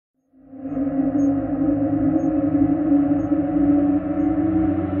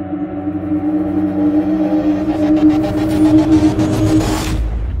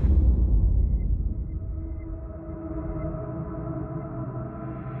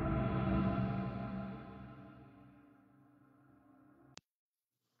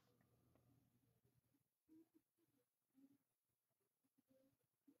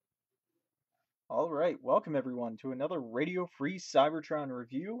All right, welcome everyone to another Radio Free Cybertron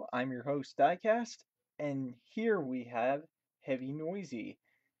review. I'm your host, Diecast, and here we have Heavy Noisy,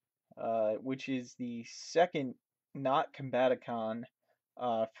 which is the second not Combaticon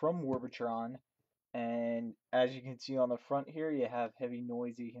from Warbotron. And as you can see on the front here, you have Heavy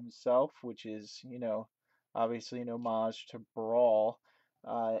Noisy himself, which is, obviously an homage to Brawl.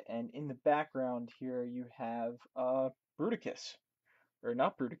 And in the background here, you have Bruticus, or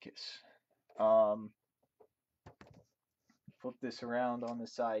not Bruticus. Um, Flip this around on the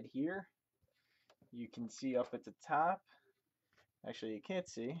side here. You can see up at the top, actually you can't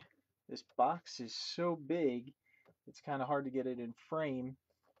see, this box is so big, it's kind of hard to get it in frame.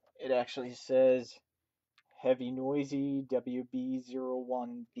 It actually says Heavy Noisy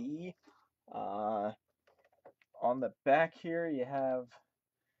WB01B. Uh, on the back here you have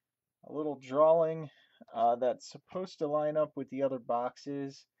a little drawing that's supposed to line up with the other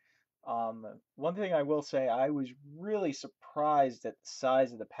boxes. One thing I will say, I was really surprised at the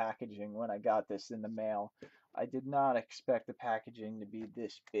size of the packaging when I got this in the mail. I did not expect the packaging to be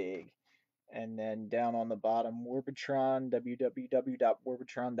this big. And then down on the bottom, Warbotron,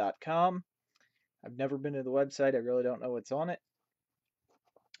 www.warbotron.com. I've never been to the website. I really don't know what's on it.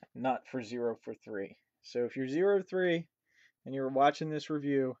 Not for 0 for 3. So if you're 0 3 and you're watching this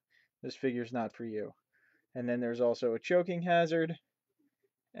review, this figure's not for you. And then there's also a choking hazard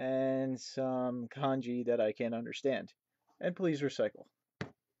and some kanji that I can't understand. And please recycle.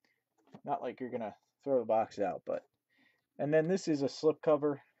 Not like you're gonna throw the box out, but. And then this is a slip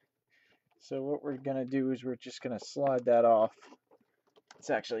cover. So what we're gonna do is we're just gonna slide that off. It's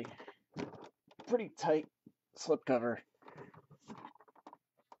actually pretty tight slip cover.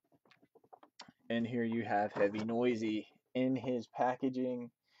 And here you have Heavy Noisy in his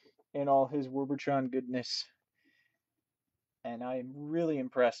packaging, in all his Warbotron goodness. And I'm really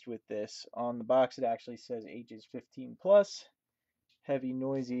impressed with this. On the box it actually says ages 15 plus. Heavy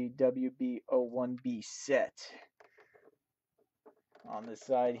Noisy WB01B set. On the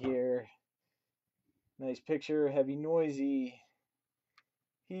side here, nice picture, Heavy Noisy.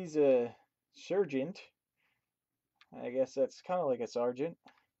 He's a sergeant. I guess that's kind of like a sergeant.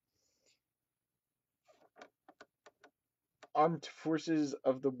 Armed Forces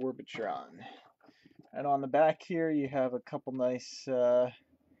of the Warbotron. And on the back here, you have a couple nice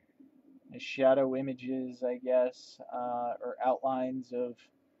shadow images, I guess, or outlines of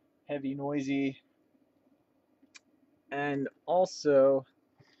Heavy Noisy. And also,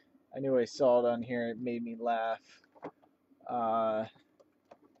 I knew I saw it on here, it made me laugh.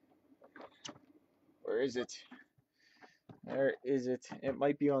 Where is it? There is it. It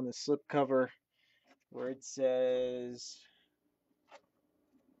might be on the slip cover where it says.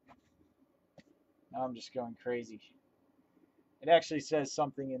 Now I'm just going crazy. It actually says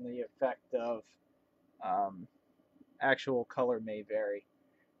something in the effect of actual color may vary.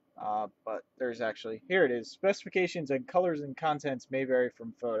 But there's actually, here it is. Specifications and colors and contents may vary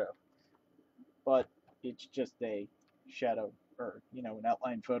from photo. But it's just a shadow or, an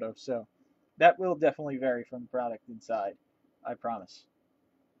outline photo. So that will definitely vary from the product inside. I promise.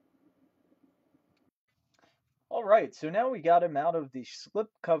 All right, so now we got him out of the slip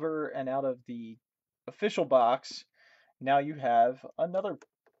cover and out of the official box. Now you have another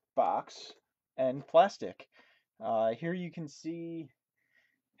box and plastic. Here you can see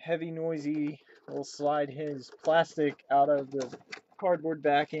Heavy Noisy will slide his plastic out of the cardboard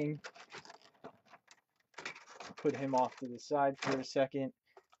backing. Put him off to the side for a second.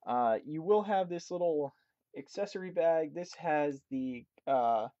 You will have this little accessory bag. This has the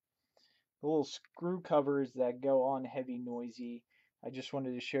little screw covers that go on Heavy Noisy. I just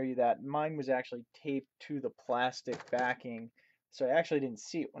wanted to show you that. Mine was actually taped to the plastic backing, so I actually didn't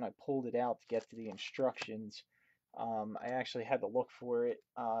see it when I pulled it out to get to the instructions. I actually had to look for it.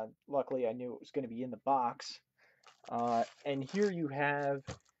 Luckily, I knew it was going to be in the box. And here you have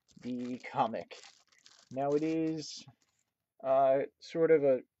the comic. Now it is sort of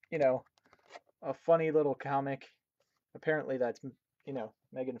a funny little comic. Apparently that's,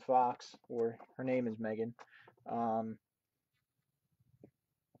 Megan Fox, or her name is Megan. Um,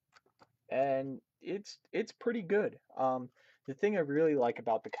 and it's pretty good. The thing I really like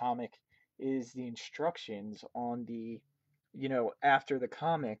about the comic is the instructions on the, after the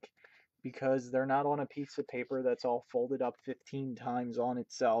comic, because they're not on a piece of paper that's all folded up 15 times on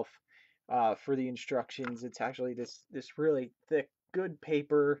itself. For the instructions, it's actually this really thick, good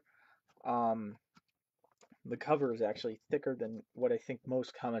paper. Um, the cover is actually thicker than what I think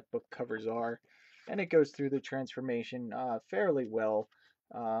most comic book covers are, and it goes through the transformation fairly well,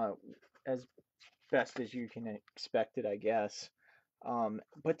 as best as you can expect it, I guess.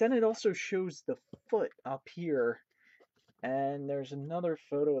 But then it also shows the foot up here, and there's another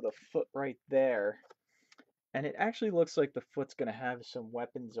photo of the foot right there. And it actually looks like the foot's going to have some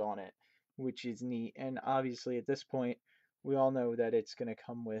weapons on it, which is neat. And obviously, at this point, we all know that it's going to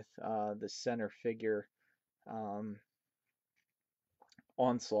come with the center figure um,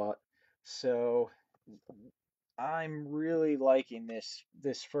 onslaught. So I'm really liking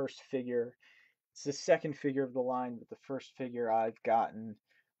this first figure. It's the second figure of the line, but the first figure I've gotten.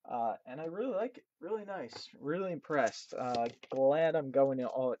 And I really like it. Really nice. Really impressed. Glad I'm going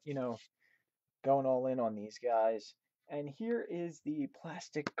all in on these guys. And here is the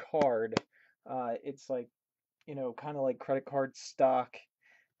plastic card. It's like, kind of like credit card stock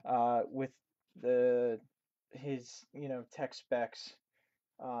with the his, tech specs,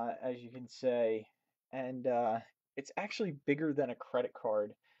 as you can say. And it's actually bigger than a credit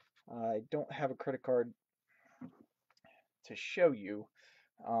card. I don't have a credit card to show you,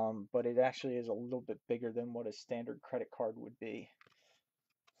 but it actually is a little bit bigger than what a standard credit card would be.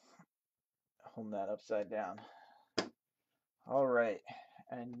 Hold that upside down. All right,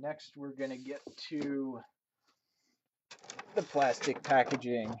 and next we're gonna get to the plastic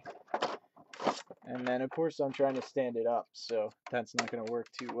packaging. And then of course I'm trying to stand it up, so that's not gonna work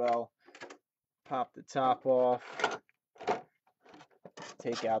too well. Pop the top off,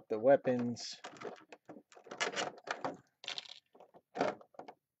 take out the weapons,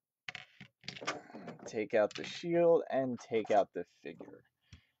 take out the shield, and take out the figure.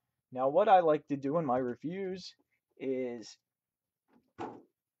 Now what I like to do in my reviews is,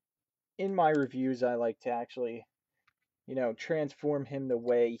 I like to actually, transform him the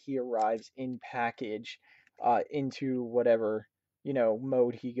way he arrives in package into whatever,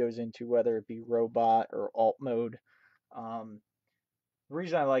 mode he goes into, whether it be robot or alt mode. The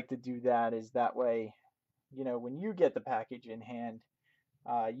reason I like to do that is that way, when you get the package in hand,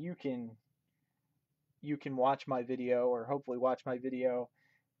 you can watch my video, or hopefully watch my video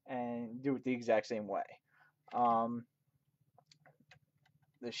and do it the exact same way. Um,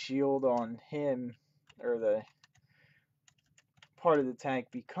 the shield on him, or the part of the tank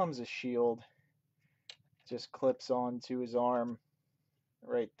becomes a shield, just clips onto his arm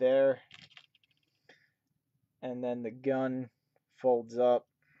right there, and then the gun folds up,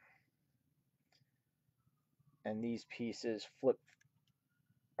 and these pieces flip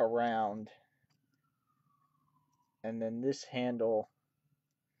around, and then this handle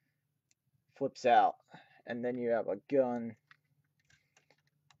flips out, and then you have a gun,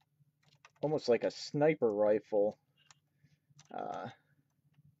 almost like a sniper rifle, uh,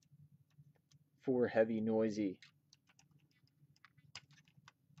 for heavy noisy.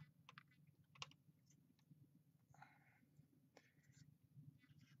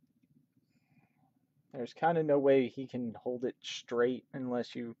 There's kind of no way he can hold it straight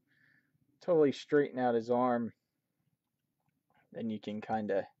unless you totally straighten out his arm. Then you can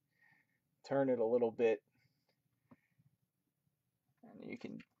kind of turn it a little bit, and you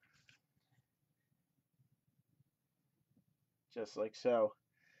can, just like so.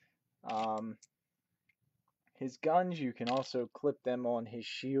 His guns, you can also clip them on his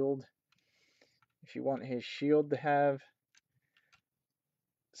shield. If you want his shield to have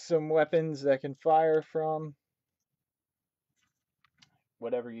some weapons that can fire from,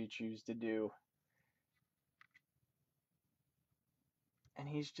 whatever you choose to do. And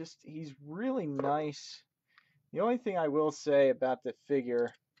he's really nice. The only thing I will say about the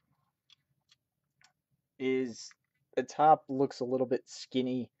figure is the top looks a little bit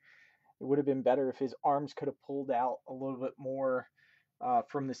skinny. It would have been better if his arms could have pulled out a little bit more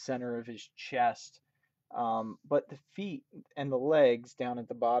from the center of his chest. But the feet and the legs down at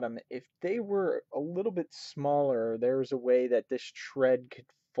the bottom, if they were a little bit smaller, there was a way that this tread could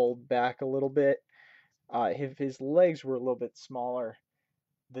fold back a little bit. If his legs were a little bit smaller,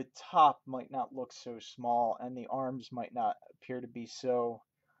 the top might not look so small, and the arms might not appear to be so,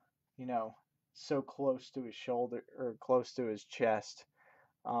 you know, so close to his shoulder or close to his chest.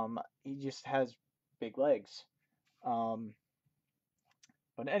 He just has big legs. Um,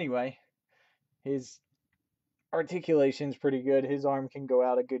 but anyway, his articulation's pretty good. His arm can go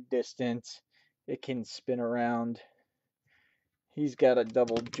out a good distance. It can spin around. He's got a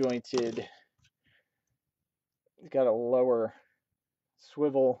double jointed, he's got a lower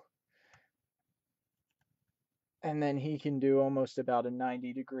swivel. And then he can do almost about a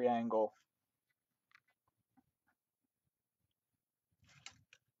 90-degree angle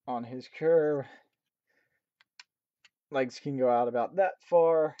on his curve. Legs can go out about that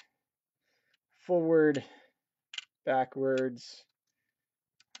far, forward, backwards,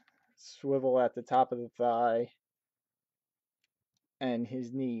 swivel at the top of the thigh, and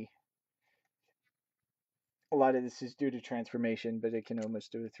his knee. A lot of this is due to transformation, but it can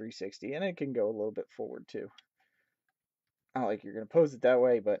almost do a 360, and it can go a little bit forward too. Not like you're going to pose it that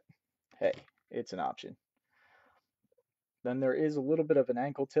way, but hey, it's an option. Then there is a little bit of an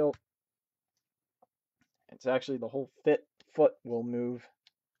ankle tilt. It's actually the whole foot will move,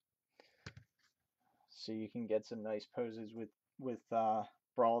 so you can get some nice poses with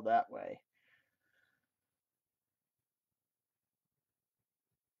Brawl that way.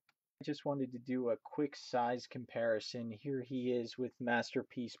 I just wanted to do a quick size comparison. Here he is with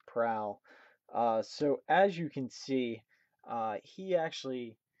Masterpiece Prowl. So as you can see, he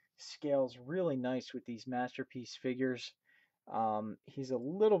actually scales really nice with these Masterpiece figures. He's a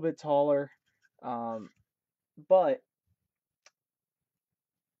little bit taller, but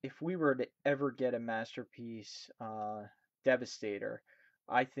if we were to ever get a Masterpiece Devastator,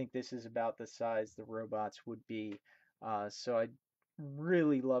 I think this is about the size the robots would be. So I'd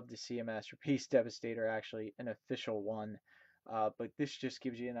really love to see a Masterpiece Devastator, actually, an official one. But this just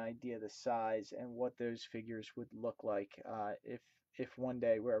gives you an idea of the size and what those figures would look like if one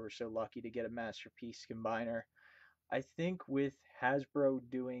day we're ever so lucky to get a Masterpiece Combiner. I think with Hasbro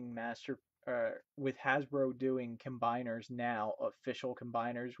doing combiners now, official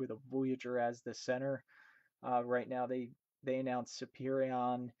combiners with a Voyager as the center. Right now they announced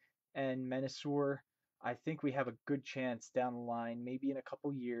Superion and Menasor. I think we have a good chance down the line, maybe in a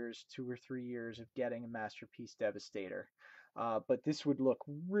couple years, 2 or 3 years, of getting a Masterpiece Devastator. But this would look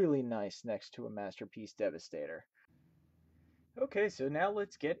really nice next to a Masterpiece Devastator. Okay, so now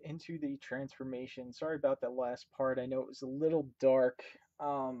let's get into the transformation. Sorry about that last part. I know it was a little dark.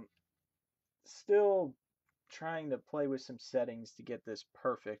 Still trying to play with some settings to get this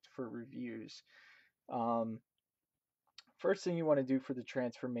perfect for reviews. Um, First thing you want to do for the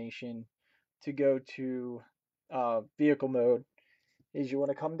transformation to go to vehicle mode is you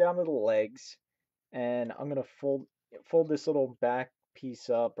want to come down to the legs, and I'm going to fold this little back piece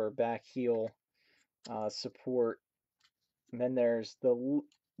up, or back heel support. And then there's the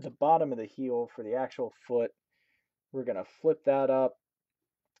bottom of the heel for the actual foot. We're going to flip that up,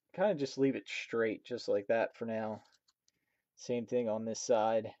 kind of just leave it straight just like that for now. Same thing on this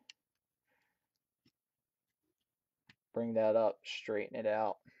side. Bring that up, straighten it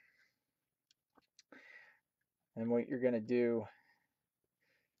out. And what you're going to do,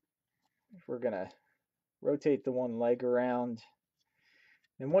 we're going to rotate the one leg around.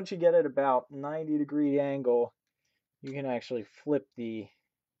 And once you get it about 90-degree angle, you can actually flip the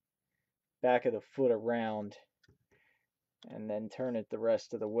back of the foot around and then turn it the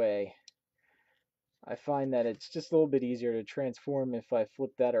rest of the way. I find that it's just a little bit easier to transform if I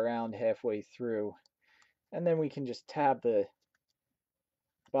flip that around halfway through. And then we can just tab the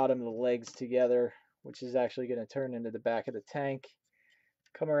bottom of the legs together, which is actually going to turn into the back of the tank.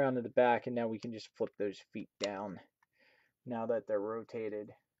 Come around to the back, and now we can just flip those feet down now that they're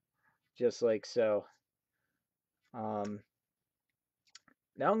rotated, just like so. Now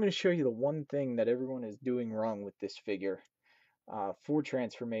I'm going to show you the one thing that everyone is doing wrong with this figure for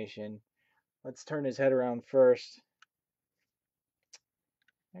transformation. Let's turn his head around first.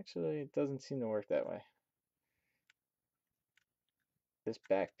 Actually, it doesn't seem to work that way. This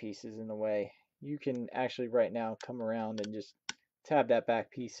back piece is in the way. You can actually right now come around and just tab that back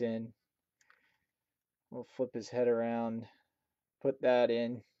piece in. We'll flip his head around, put that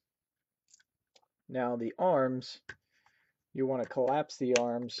in. Now the arms, you want to collapse the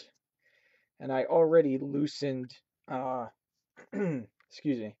arms, and I already loosened,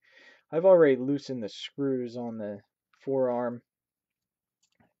 excuse me, I've already loosened the screws on the forearm,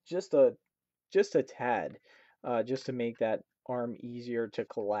 just a tad, just to make that arm easier to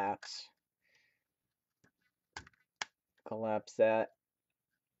collapse. Collapse that.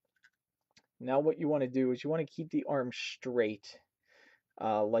 Now what you want to do is you want to keep the arm straight,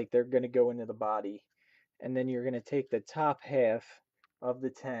 like they're going to go into the body, and then you're going to take the top half of the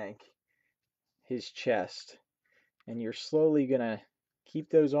tank, his chest, and you're slowly going to keep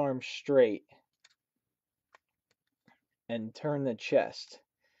those arms straight and turn the chest.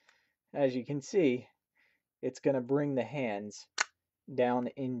 As you can see, it's going to bring the hands down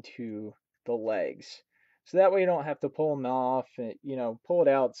into the legs. So that way you don't have to pull them off, and, pull it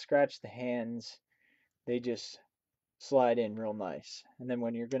out, scratch the hands. They just slide in real nice. And then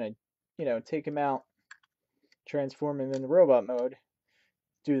when you're going to, take them out, transform them into robot mode,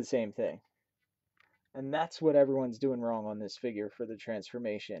 do the same thing. And that's what everyone's doing wrong on this figure for the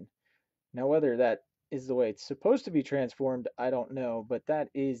transformation. Now, whether that is the way it's supposed to be transformed, I don't know, but that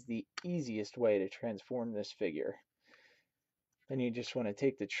is the easiest way to transform this figure. Then you just want to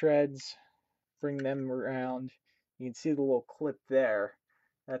take the treads, bring them around. You can see the little clip there.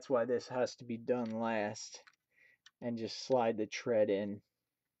 That's why this has to be done last. And just slide the tread in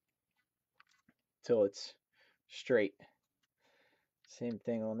till it's straight. Same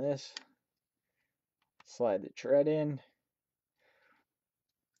thing on this. Slide the tread in.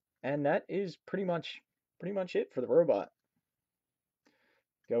 And that is pretty much it for the robot.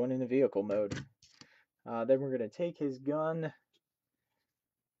 Going into vehicle mode. Then we're going to take his gun,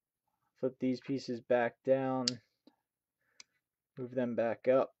 flip these pieces back down, move them back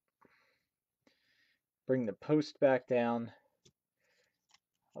up, bring the post back down.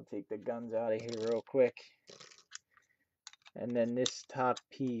 I'll take the guns out of here real quick. And then this top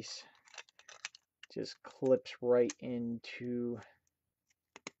piece just clips right into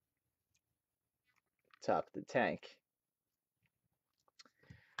the top of the tank.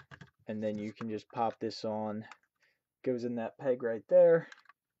 And then you can just pop this on. Goes in that peg right there.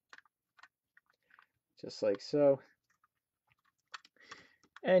 Just like so.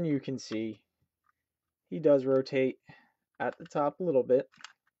 And you can see he does rotate at the top a little bit.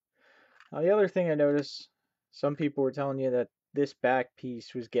 Now the other thing I noticed, some people were telling you that this back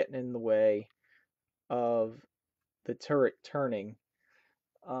piece was getting in the way of the turret turning.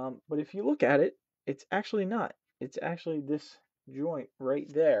 But if you look at it, it's actually not. It's actually this joint right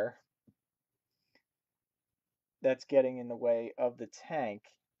there that's getting in the way of the tank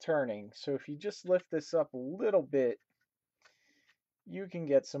turning. So if you just lift this up a little bit, you can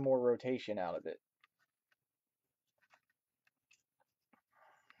get some more rotation out of it.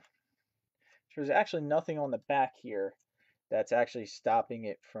 So there's actually nothing on the back here that's actually stopping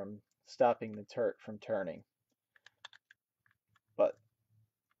the turret from turning. But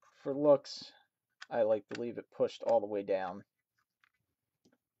for looks, I like to leave it pushed all the way down.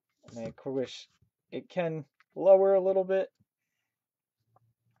 And of course, it can lower a little bit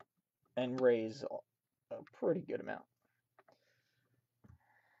and raise a pretty good amount.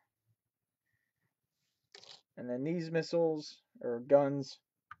 And then these missiles or guns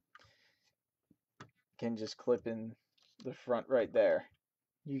can just clip in the front right there.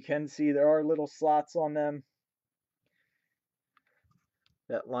 You can see there are little slots on them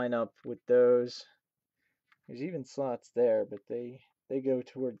that line up with those. There's even slots there, but they go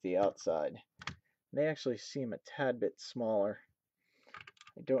towards the outside. They actually seem a tad bit smaller.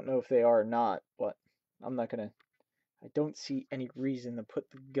 I don't know if they are or not, but I don't see any reason to put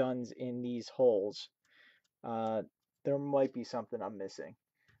the guns in these holes. There might be something I'm missing,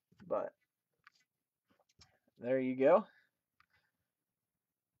 but there you go.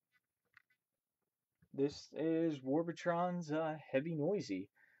 This is Warbotron's Heavy Noisy.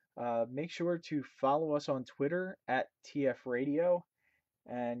 Make sure to follow us on Twitter at TF Radio,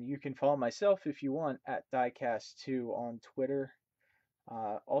 and you can follow myself if you want at Diecast2 on Twitter.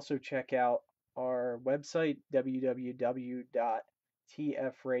 Also check out our website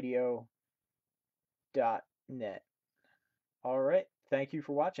www.tfradio.net. All right, thank you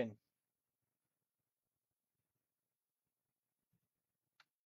for watching.